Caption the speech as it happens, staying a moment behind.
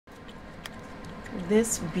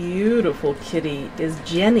This beautiful kitty is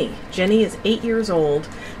Jenny. Jenny is 8 years old.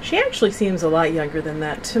 She actually seems a lot younger than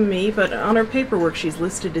that to me, but on her paperwork she's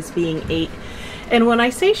listed as being 8. And when I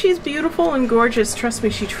say she's beautiful and gorgeous, trust me,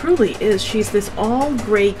 she truly is. She's this all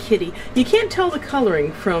gray kitty. You can't tell the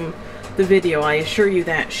coloring from the video, I assure you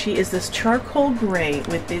that. She is this charcoal gray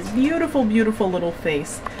with this beautiful, beautiful little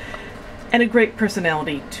face and a great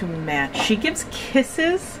personality to match. She gives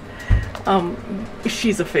kisses.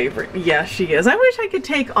 She's a favorite. Yeah, she is. I wish I could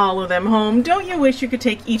take all of them home. Don't you wish you could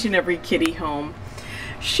take each and every kitty home?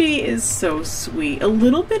 She is so sweet. A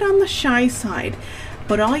little bit on the shy side,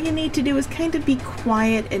 but all you need to do is kind of be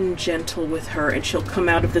quiet and gentle with her, and she'll come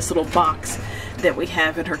out of this little box that we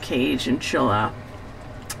have in her cage, and she'll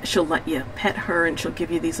let you pet her, and she'll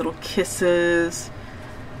give you these little kisses.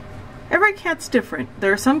 Every cat's different.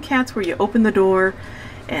 There are some cats where you open the door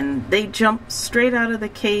and they jump straight out of the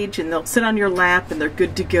cage and they'll sit on your lap and they're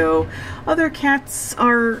good to go. Other cats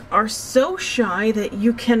are so shy that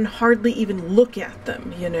you can hardly even look at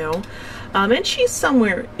them, you know. And she's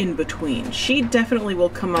somewhere in between. She definitely will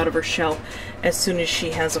come out of her shell as soon as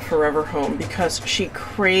she has a forever home because she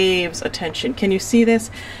craves attention. Can you see this?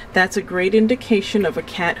 That's a great indication of a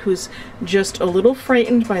cat who's just a little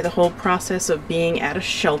frightened by the whole process of being at a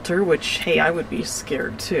shelter, which, hey, I would be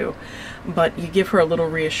scared too. But you give her a little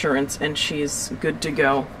reassurance and she's good to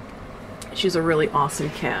go. She's a really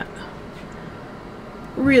awesome cat.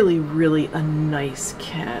 Really, really a nice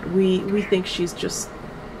cat. We think she's just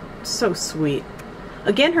so sweet.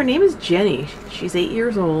 Again, her name is Jenny. She's 8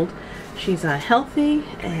 years old. She's healthy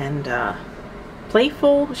and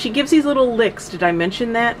playful. She gives these little licks. Did I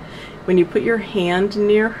mention that? When you put your hand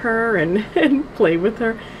near her and play with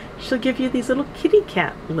her, she'll give you these little kitty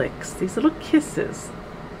cat licks, these little kisses.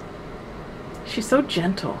 She's so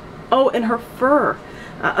gentle. Oh, and her fur.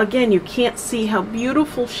 Again, you can't see how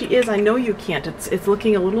beautiful she is. I know you can't. It's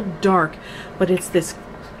looking a little dark, but it's this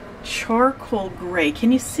charcoal gray.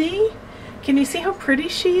 Can you see? Can you see how pretty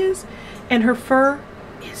she is? And her fur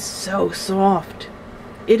is so soft.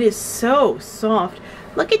 It is so soft.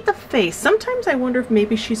 Look at the face. Sometimes I wonder if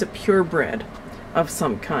maybe she's a purebred of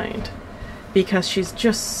some kind because she's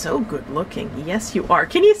just so good looking. Yes, you are.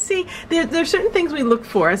 Can you see? There's certain things we look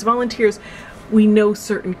for as volunteers. We know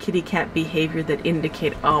certain kitty cat behavior that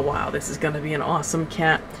indicate, oh wow, this is going to be an awesome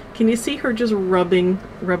cat. Can you see her just rubbing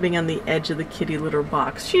on the edge of the kitty litter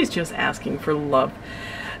box? She's just asking for love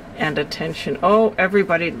and attention. Oh,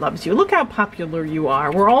 everybody loves you. Look how popular you are.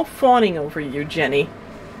 We're all fawning over you, Jenny.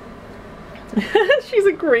 She's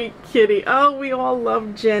a great kitty. Oh, we all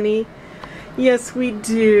love Jenny. Yes, we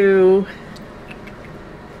do.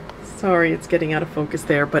 Sorry, it's getting out of focus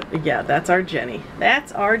there, but yeah, that's our Jenny.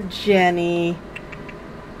 That's our Jenny.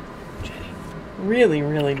 Jenny. Really,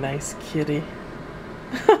 really nice kitty.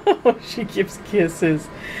 She gives kisses.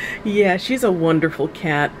 Yeah, she's a wonderful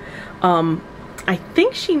cat. I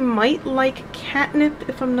think she might like catnip,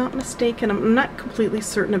 if I'm not mistaken. I'm not completely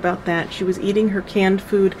certain about that. She was eating her canned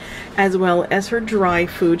food as well as her dry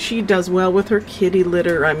food. She does well with her kitty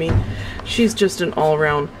litter. I mean, she's just an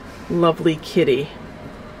all-around lovely kitty.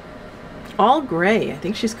 All gray. I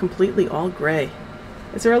think she's completely all gray.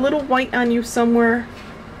 Is there a little white on you somewhere?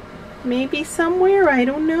 Maybe somewhere? I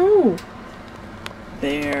don't know.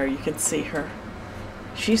 There, you can see her.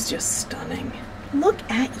 She's just stunning. Look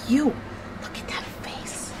at you. Look at that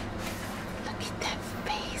face. Look at that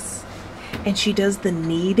face. And she does the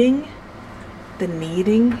kneading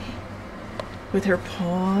with her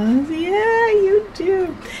paws. Yeah, you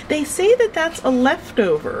do. They say that that's a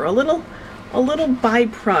leftover, a little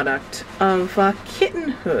byproduct of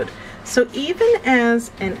kittenhood. So even as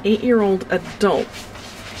an 8-year-old adult,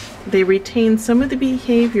 they retain some of the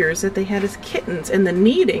behaviors that they had as kittens. And the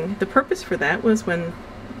kneading, the purpose for that was when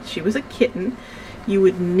she was a kitten, you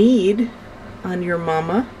would knead on your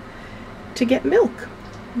mama to get milk.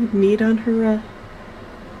 You'd knead on her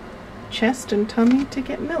chest and tummy to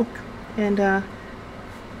get milk. And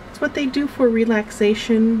it's what they do for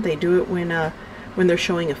relaxation. They do it when they're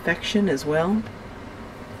showing affection as well.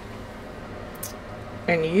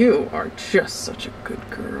 And you are just such a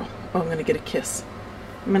good girl. Oh, I'm gonna get a kiss.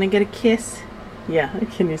 I'm gonna get a kiss. Yeah,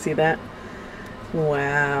 can you see that?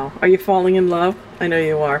 Wow. Are you falling in love? I know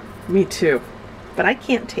you are. Me too. But I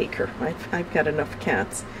can't take her. I've got enough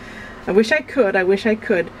cats. I wish I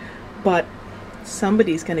could, but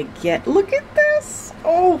somebody's gonna get. Look at this.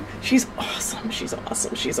 Oh, she's awesome. She's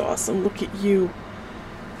awesome. She's awesome. Look at you.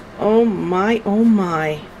 Oh my, oh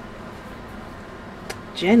my.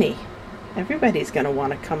 Jenny, everybody's gonna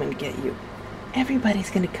want to come and get you.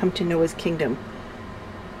 Everybody's gonna come to Noah's Kingdom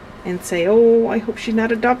and say, oh, I hope she's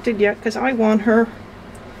not adopted yet because I want her.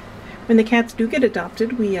 When the cats do get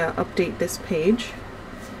adopted, we update this page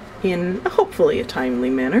in hopefully a timely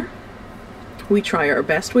manner. We try our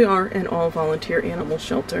best. We are an all-volunteer animal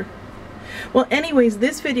shelter. Well, anyways,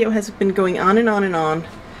 this video has been going on and on and on.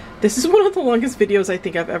 This is one of the longest videos I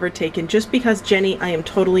think I've ever taken, just because, Jenny, I am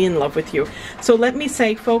totally in love with you. So let me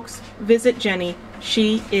say, folks, visit Jenny.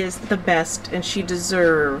 She is the best, and she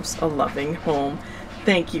deserves a loving home.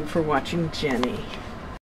 Thank you for watching Jenny.